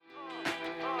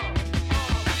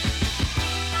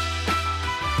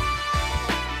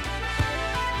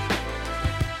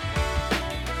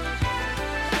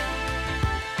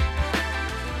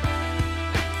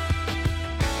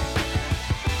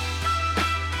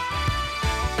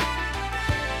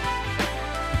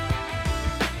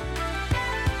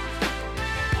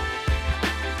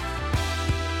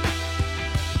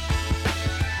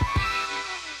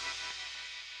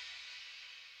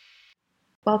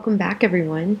Welcome back,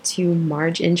 everyone, to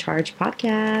Marge in Charge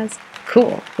podcast.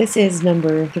 Cool. This is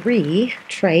number 3,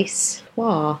 Trace,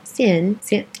 Hua, Sin.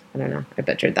 I don't know. I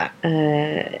butchered that.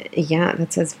 Yeah,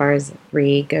 that's as far as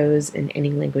 3 goes in any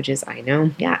languages I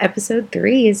know. Yeah, episode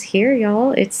 3 is here,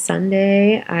 y'all. It's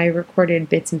Sunday. I recorded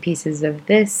bits and pieces of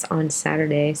this on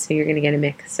Saturday, so you're going to get a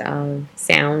mix of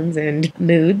sounds and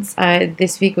moods.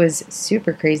 This week was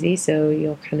super crazy, so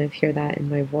you'll kind of hear that in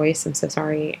my voice. I'm so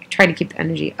sorry. I tried to keep the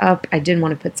energy up. I didn't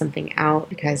want to put something out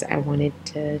because I wanted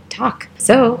to talk.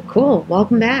 So, cool.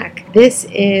 Welcome back. This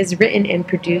is written and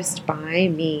produced by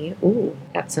me. Ooh,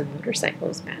 got some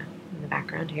motorcycles back in the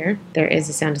background here. There is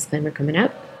a sound disclaimer coming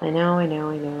up. I know.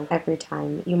 Every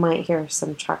time you might hear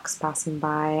some trucks passing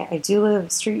by. I do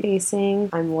live street facing.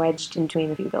 I'm wedged in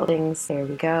between a few buildings. There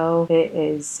we go. It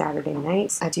is Saturday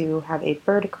night. I do have a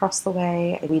bird across the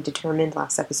way. We determined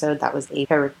last episode that was a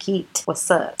parakeet.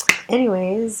 What's up?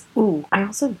 Anyways, I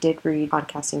also did read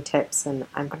podcasting tips, and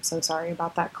I'm so sorry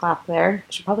about that clap there.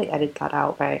 I should probably edit that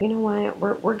out, but you know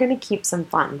what? We're gonna keep some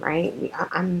fun, right?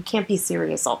 I can't be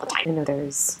serious all the time. I know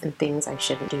there's some things I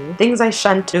shouldn't do. Things I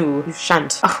shan't do. You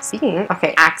shan't.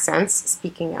 Accents.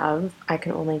 Speaking of, I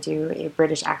can only do a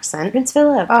British accent. Prince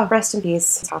Philip, rest in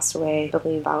peace, passed away, I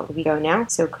believe, about a week ago now.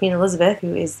 So Queen Elizabeth,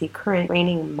 who is the current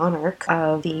reigning monarch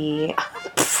of the...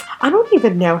 I don't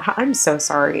even know how. I'm so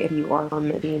sorry if you are from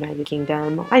the United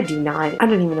Kingdom. I don't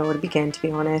even know where to begin, to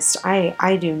be honest.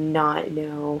 I do not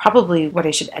know. Probably what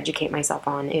I should educate myself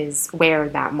on is where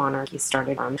that monarchy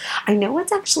started from. I know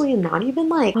it's actually not even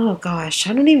like, oh gosh,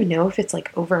 I don't even know if it's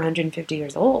like over 150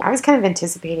 years old. I was kind of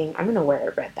anticipating, I don't know where I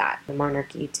read that, the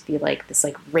monarchy to be like this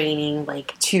like reigning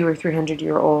like 200 or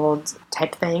 300-year-old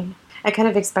type thing. I kind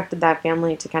of expected that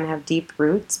family to kind of have deep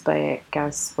roots, but I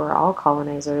guess we're all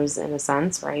colonizers in a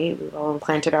sense, right? We all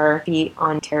planted our feet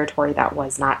on territory that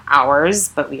was not ours,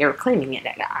 but we are claiming it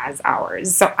as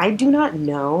ours. So I do not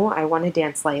know. I want to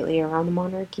dance lightly around the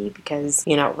monarchy because,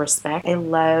 respect. I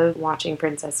love watching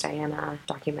Princess Diana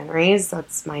documentaries.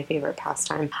 That's my favorite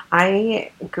pastime. I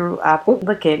grew up,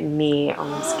 look at me,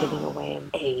 almost giving away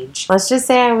age. Let's just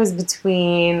say I was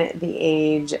between the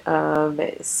age of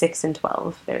 6 and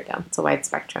 12. There we go. It's a wide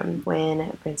spectrum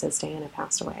when Princess Diana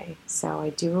passed away. So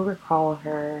I do recall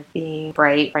her being a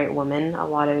bright woman. A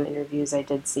lot of interviews I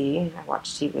did see. I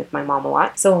watched TV with my mom a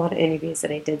lot. So a lot of interviews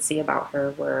that I did see about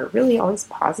her were really always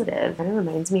positive. Kind of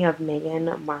reminds me of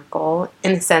Meghan Markle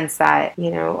in the sense that, a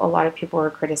lot of people were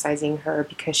criticizing her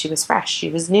because she was fresh. She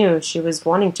was new. She was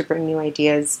wanting to bring new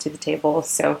ideas to the table.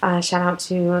 So shout out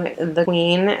to the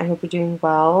Queen. I hope you're doing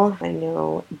well. I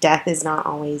know death is not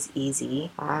always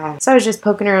easy. So I was just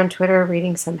poking around Twitter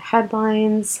reading some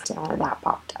headlines that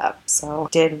popped up. So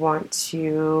did want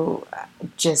to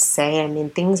just say,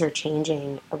 things are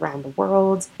changing around the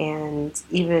world and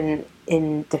even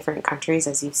in different countries,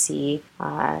 as you see,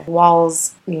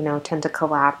 walls, tend to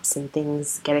collapse and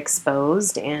things get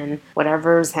exposed, and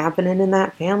whatever's happening in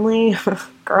that family,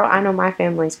 girl, I know my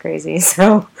family's crazy,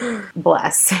 so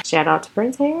bless. Shout out to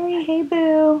Prince Harry. Hey,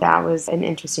 boo. That was an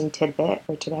interesting tidbit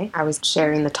for today. I was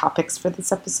sharing the topics for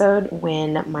this episode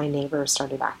when my neighbor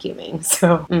started vacuuming,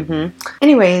 so,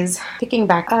 Anyways, picking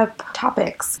back up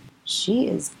topics. She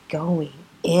is going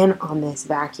in on this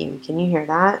vacuum. Can you hear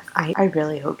that? I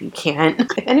really hope you can.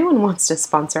 If anyone wants to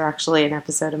sponsor actually an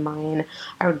episode of mine,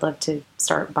 I would love to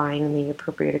start buying the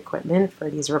appropriate equipment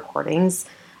for these recordings.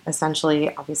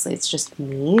 Essentially, obviously, it's just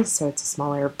me, so it's a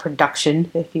smaller production,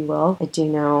 if you will. I do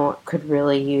know could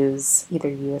really use either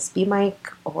USB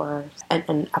mic or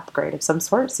an upgrade of some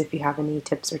sort. So if you have any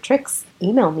tips or tricks,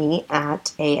 email me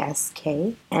at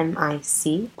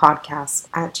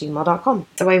askmicpodcast@gmail.com.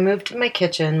 So I moved to my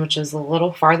kitchen, which is a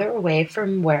little farther away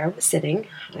from where I was sitting.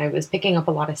 I was picking up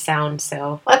a lot of sound,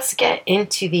 so let's get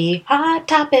into the hot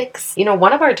topics.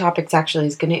 One of our topics actually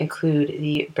is going to include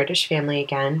the British family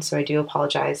again, so I do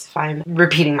apologize if I'm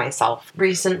repeating myself.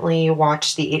 Recently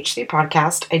watched the H3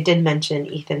 podcast. I did mention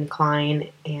Ethan Klein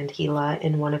and Gila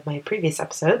in one of my previous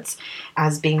episodes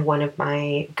as being one of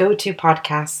my go-to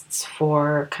podcasts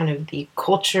for kind of the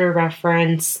culture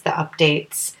reference, the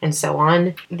updates, and so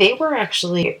on. They were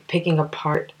actually picking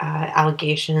apart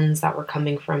allegations that were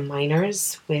coming from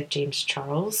minors with James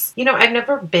Charles. I've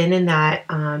never been in that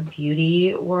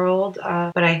beauty world,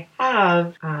 but I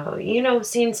have,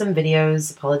 seen some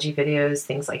videos, apology videos,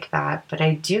 things things like that. But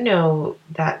I do know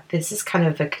that this is kind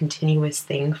of a continuous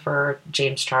thing for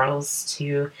James Charles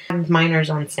to have minors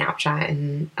on Snapchat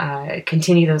and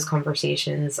continue those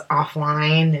conversations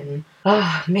offline. And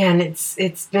oh man,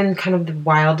 it's been kind of the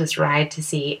wildest ride to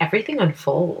see everything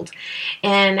unfold.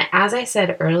 And as I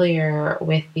said earlier,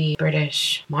 with the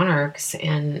British monarchs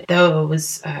and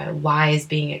those lies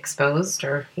being exposed,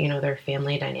 or their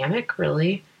family dynamic,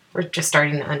 really, we're just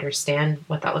starting to understand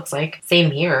what that looks like. Same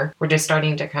here. We're just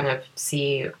starting to kind of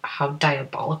see how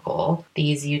diabolical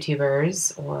these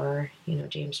YouTubers or,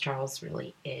 James Charles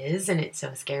really is. And it's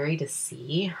so scary to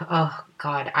see. Oh,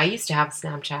 God. I used to have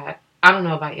Snapchat. I don't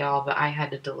know about y'all, but I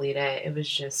had to delete it. It was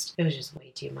just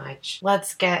way too much.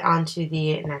 Let's get on to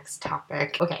the next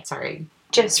topic. Okay, sorry.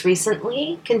 Just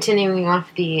recently, continuing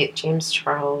off the James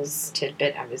Charles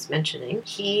tidbit I was mentioning,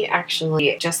 he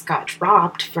actually just got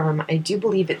dropped from, I do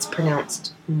believe it's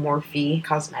pronounced Morphe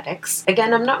Cosmetics.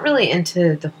 Again, I'm not really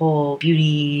into the whole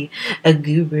beauty,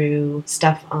 guru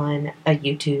stuff on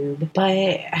YouTube,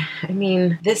 but I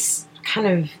mean, these kind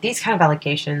of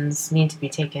allegations need to be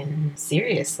taken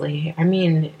seriously. I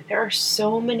mean, there are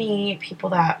so many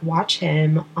people that watch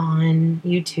him on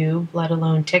YouTube, let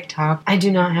alone TikTok. I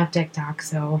do not have TikTok,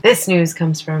 so this news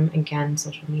comes from, again,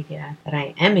 social media that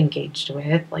I am engaged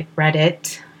with, like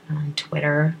Reddit,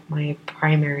 Twitter, my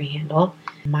primary handle,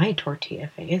 my tortilla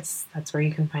face. That's where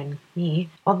you can find me.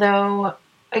 Although,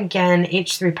 again,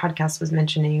 H3 Podcast was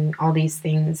mentioning all these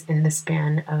things in the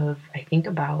span of, I think,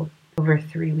 about over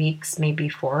 3 weeks, maybe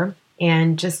 4.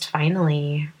 And just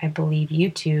finally, I believe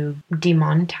YouTube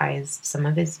demonetized some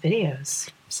of his videos.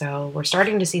 So we're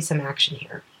starting to see some action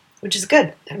here, which is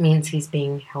good. That means he's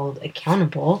being held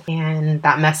accountable. And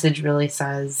that message really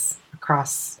says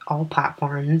across all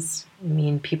platforms. I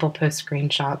mean, people post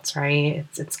screenshots, right?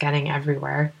 It's getting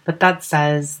everywhere. But that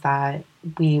says that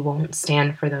we won't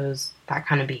stand for that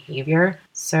kind of behavior.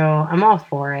 So I'm all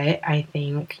for it. I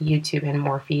think YouTube and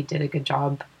Morphe did a good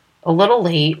job. A little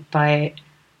late, but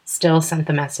still sent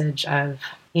the message of,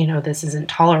 this isn't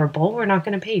tolerable. We're not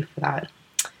going to pay for that.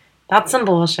 That's some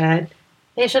bullshit.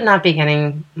 They should not be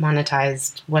getting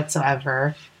monetized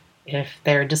whatsoever if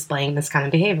they're displaying this kind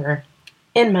of behavior,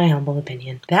 in my humble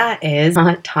opinion. That is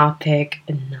hot topic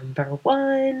number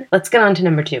 1. Let's get on to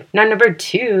number 2. Now, number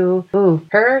 2,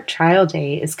 her trial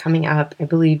date is coming up, I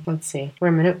believe. Let's see. Where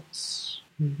are my notes?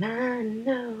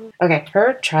 Okay,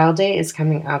 her trial date is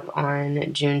coming up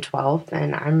on June 12th,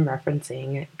 and I'm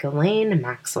referencing Ghislaine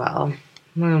Maxwell.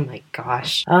 Oh my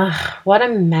gosh. What a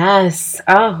mess.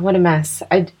 Oh, what a mess.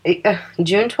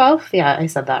 June 12th? Yeah, I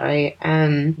said that right.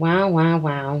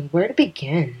 Wow. Where to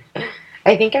begin?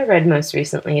 I think I read most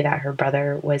recently that her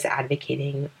brother was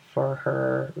advocating for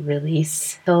her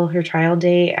release till her trial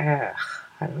date.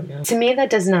 I don't know. To me, that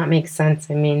does not make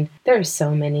sense. I mean, there are so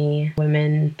many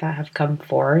women that have come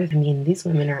forth. I mean, these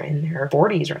women are in their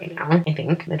 40s right now, I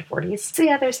think, mid-40s. So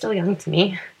yeah, they're still young to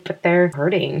me, but they're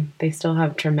hurting. They still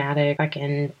have traumatic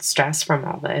fucking stress from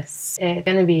all this. It's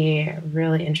going to be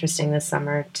really interesting this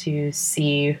summer to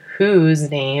see whose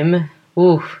name,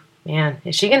 man,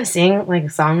 is she going to sing like a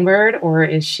songbird, or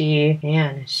is she,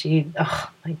 oh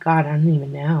my God, I don't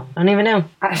even know.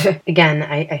 Again,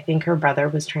 I think her brother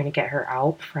was trying to get her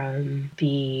out from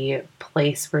the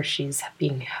place where she's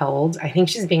being held. I think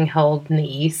she's being held in the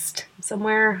East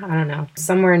somewhere. I don't know.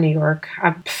 Somewhere in New York,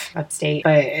 upstate.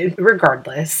 But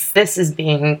regardless, this is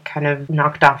being kind of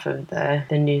knocked off of the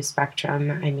news spectrum.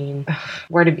 I mean,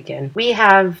 where to begin? We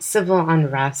have civil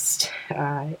unrest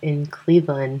in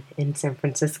Cleveland, in San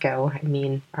Francisco. I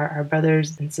mean, our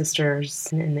brothers and sisters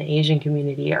in the Asian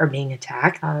community are being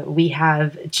attacked. We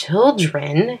have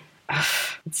children.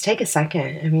 Let's take a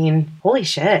second. I mean, holy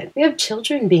shit. We have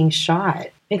children being shot.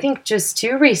 I think just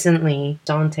too recently,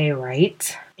 Daunte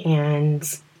Wright, and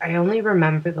I only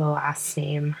remember the last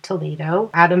name,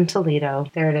 Toledo. Adam Toledo.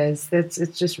 There it is. It's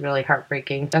just really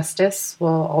heartbreaking. Justice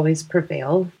will always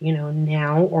prevail,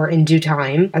 now or in due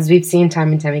time. As we've seen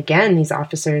time and time again, these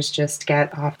officers just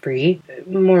get off free.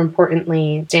 More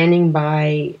importantly, standing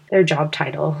by their job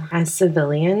title. As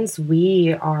civilians,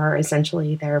 we are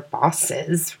essentially their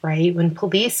bosses, right? When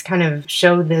police kind of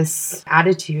show this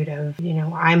attitude of,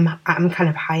 I'm kind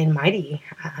of high and mighty,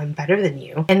 I'm better than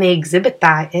you, and they exhibit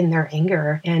that in their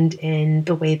anger and in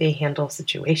the way they handle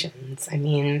situations. I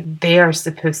mean, they are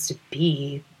supposed to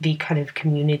be the kind of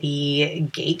community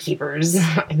gatekeepers.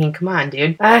 I mean, come on,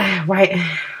 dude. Why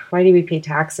do we pay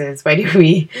taxes? Why do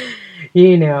we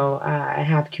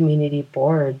have community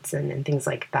boards and things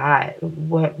like that.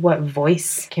 What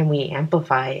voice can we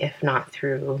amplify if not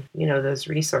through, those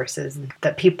resources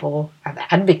that people have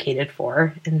advocated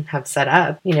for and have set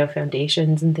up,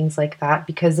 foundations and things like that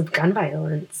because of gun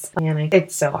violence. And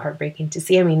it's so heartbreaking to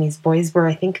see. I mean, these boys were,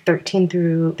 I think, 13,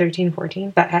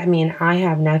 14. But I mean, I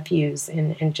have nephews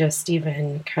and just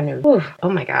even kind of, oh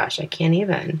my gosh, I can't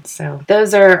even. So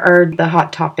those are the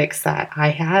hot topics that I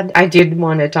had. I did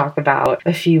want to talk about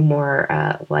a few more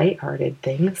lighthearted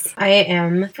things. I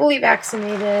am fully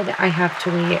vaccinated. I have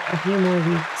to wait a few more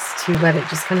weeks to let it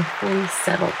just kind of fully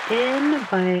settle in,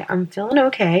 but I'm feeling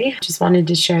okay. Just wanted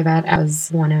to share that as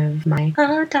one of my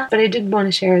hot topics. But I did want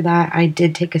to share that I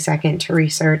did take a second to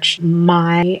research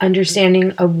my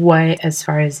understanding of what, as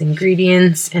far as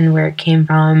ingredients and where it came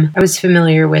from. I was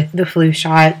familiar with the flu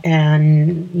shot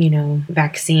and,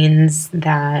 vaccines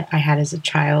that I had as a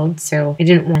child, so I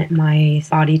didn't want my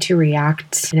body to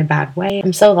react in a bad way.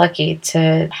 I'm so lucky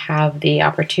to have the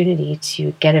opportunity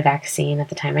to get a vaccine at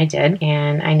the time I did,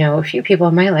 and I know a few people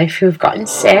in my life who have gotten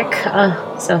sick.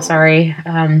 So sorry.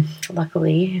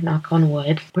 Luckily, knock on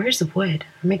wood. Where's the wood?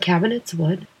 Are my cabinets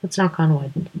wood? Let's knock on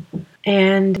wood.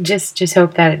 And just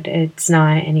hope that it's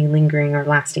not any lingering or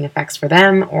lasting effects for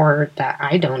them, or that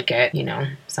I don't get,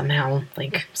 somehow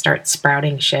like start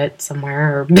sprouting shit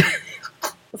somewhere, or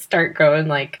start growing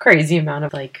like crazy amount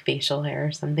of like facial hair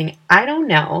or something. I don't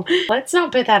know. Let's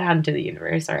not put that out into the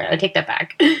universe. All right, I take that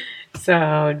back.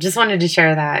 So just wanted to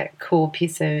share that cool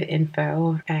piece of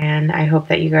info, and I hope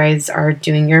that you guys are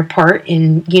doing your part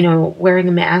in, wearing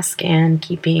a mask and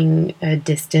keeping a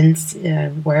distance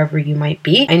wherever you might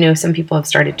be. I know some people have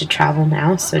started to travel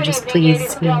now, so just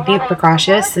please be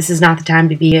precautious. This is not the time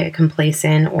to be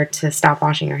complacent or to stop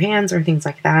washing your hands or things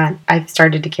like that. I've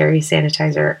started to carry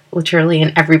sanitizer literally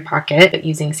in every pocket, but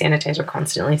using sanitizer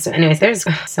constantly. So anyways, there's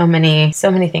so many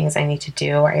things I need to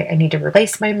do. I need to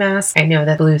replace my mask. I know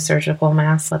that blue surgical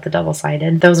masks with the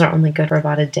double-sided, those are only good for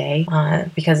about a day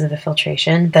because of the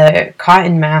filtration. The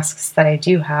cotton masks that I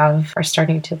do have are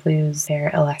starting to lose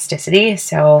their elasticity,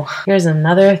 so here's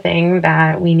another thing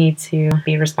that we need to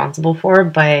be responsible for,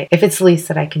 but if it's the least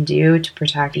that I can do to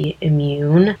protect the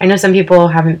immune. I know some people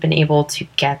haven't been able to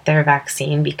get their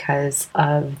vaccine because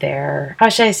of their, how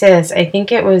should I say this? I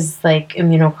think it was like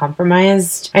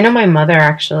immunocompromised. I know my mother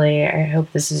actually, I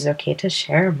hope this is okay to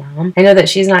share, Mom. I know that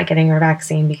she's not getting her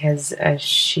vaccine because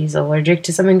she's allergic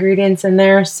to some ingredients in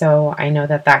there, so I know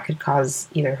that could cause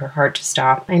either her heart to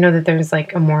stop. I know that there's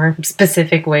like a more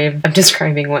specific way of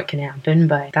describing what can happen,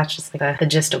 but that's just like the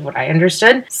gist of what I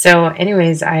understood. So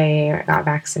anyways, I got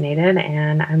vaccinated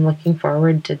and I'm looking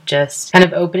forward to just kind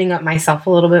of opening up myself a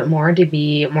little bit more to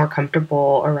be more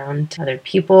comfortable around other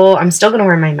people. I'm still going to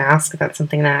wear my mask. That's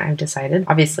something that I've decided.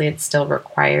 Obviously, it's still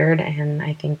required and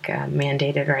I think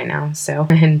mandated right now. So,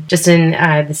 and just in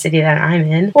the city that I'm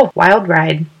in, wild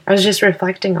ride. I was just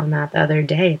reflecting on that the other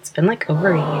day. It's been like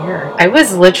over a year. I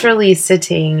was literally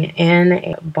sitting in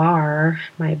a bar.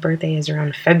 My birthday is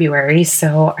around February,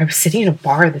 so I was sitting in a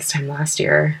bar this time last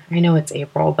year. I know it's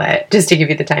April, but just to give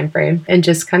you the time frame. And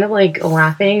just kind of like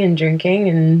laughing and drinking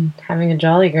and having a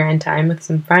jolly grand time with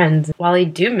some friends. While I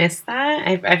do miss that,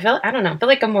 I feel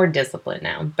like I'm more disciplined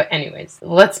now. But anyways,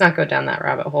 let's not go down that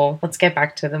rabbit hole. Let's get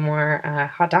back to the more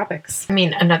hot topics. I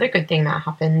mean, another good thing that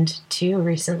happened too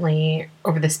recently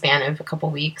over the span of a couple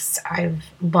weeks, I've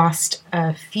lost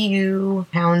a few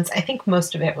pounds. I think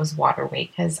most of it was water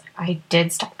weight because I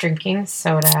did stop drinking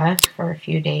soda for a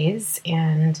few days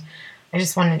and I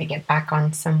just wanted to get back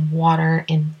on some water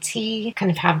and tea,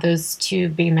 kind of have those two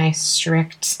be my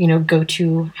strict,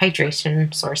 go-to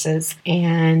hydration sources.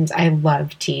 And I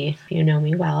love tea. If you know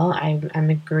me well, I'm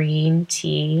a green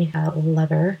tea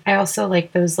lover. I also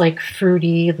like those like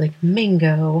fruity, like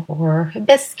mango or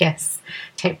hibiscus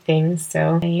type things.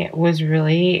 So I was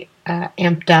really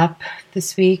amped up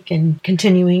this week and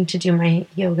continuing to do my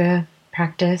yoga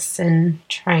practice and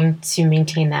trying to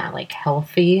maintain that like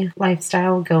healthy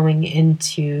lifestyle going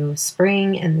into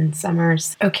spring and then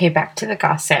summers. Okay, back to the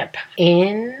gossip.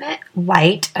 In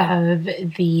light of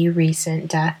the recent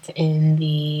death in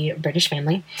the British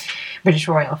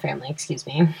royal family, excuse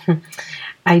me,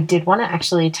 I did want to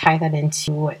actually tie that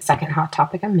into a second hot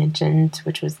topic I mentioned,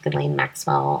 which was Ghislaine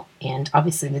Maxwell and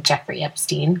obviously the Jeffrey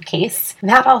Epstein case.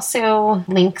 That also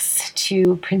links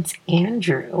to Prince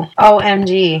Andrew.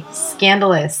 OMG,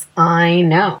 scandalous. I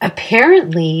know.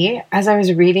 Apparently, as I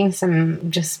was reading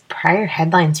some just prior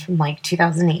headlines from like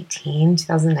 2018,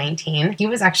 2019, he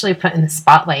was actually put in the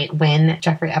spotlight when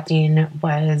Jeffrey Epstein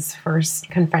was first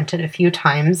confronted a few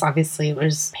times. Obviously, it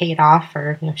was paid off off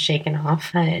or shaken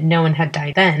off. No one had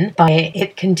died then, but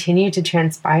it continued to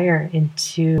transpire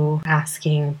into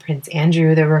asking Prince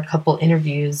Andrew. There were a couple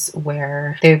interviews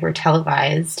where they were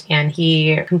televised, and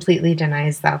he completely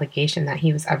denies the allegation that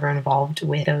he was ever involved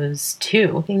with those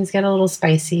two. Things get a little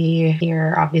spicy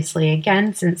here, obviously,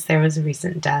 again, since there was a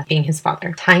recent death being his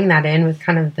father. Tying that in with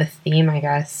kind of the theme, I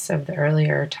guess, of the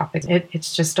earlier topics,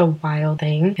 it's just a wild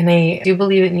thing, and I do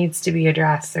believe it needs to be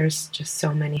addressed. There's just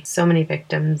so many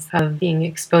victims of being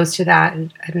exposed to that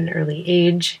at an early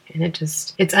age, and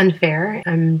it's unfair.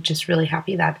 I'm just really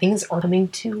happy that things are coming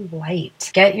to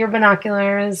light. Get your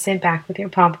binoculars, sit back with your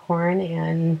popcorn,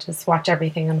 and just watch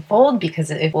everything unfold,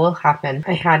 because it will happen.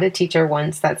 I had a teacher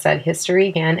once that said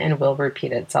history can and will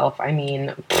repeat itself. I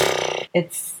mean,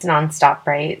 it's nonstop,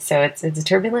 right? So it's a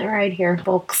turbulent ride here,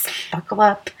 folks. Buckle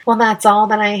up. Well, that's all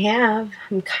that I have.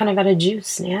 I'm kind of out of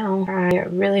juice now. I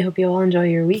really hope you all enjoy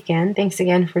your weekend. Thanks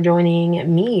again for joining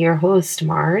me, your host,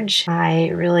 Marge. I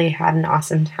really had an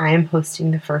awesome time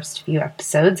hosting the first few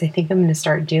episodes. I think I'm going to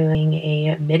start doing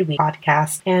a midweek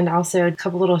podcast, and also a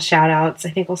couple little shout outs. I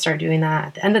think we'll start doing that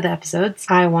at the end of the episodes.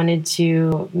 I wanted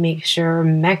to make sure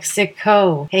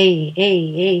Mexico,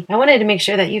 hey, I wanted to make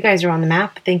sure that you guys are on the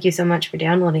map. Thank you so much for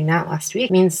downloading that last week.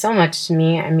 It means so much to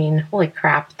me. I mean, holy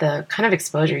crap, the kind of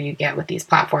exposure you get with these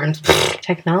platforms.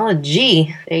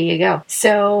 Technology. There you go.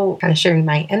 So, kind of sharing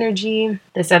my energy.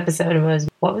 This episode was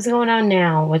what was going on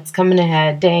now? What's coming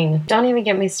ahead? Dang. Don't even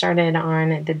get me started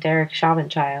on the Derek Chauvin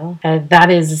trial.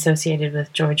 That is associated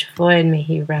with George Floyd. May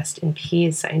he rest in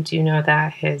peace. I do know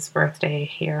that his birthday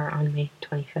here on May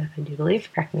 25th, I do believe.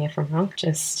 Correct me if I'm wrong.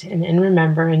 Just in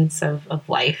remembrance of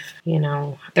life.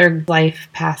 Their life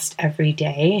passed every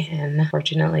day, and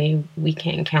unfortunately, we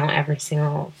can't count every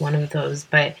single one of those,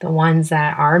 but the ones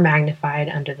that are magnified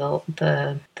under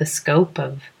the scope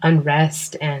of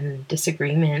unrest and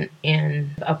disagreement and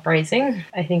uprising,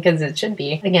 I think, as it should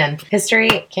be. Again,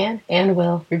 history can and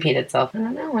will repeat itself. I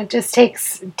don't know. It just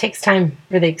takes time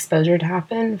for the exposure to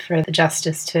happen, for the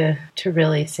justice to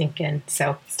really sink in.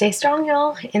 So stay strong,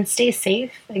 y'all, and stay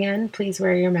safe. Again, please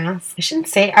wear your mask.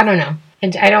 I don't know.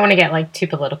 And I don't want to get too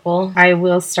political. I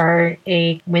will start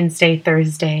a Wednesday,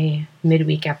 Thursday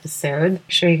midweek episode. I'm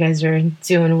sure you guys are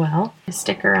doing well.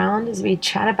 Stick around as we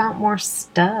chat about more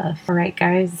stuff. All right,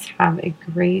 guys, have a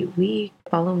great week.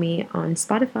 Follow me on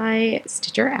Spotify,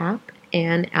 Stitcher app,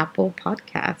 and Apple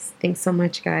Podcasts. Thanks so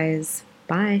much, guys.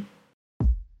 Bye.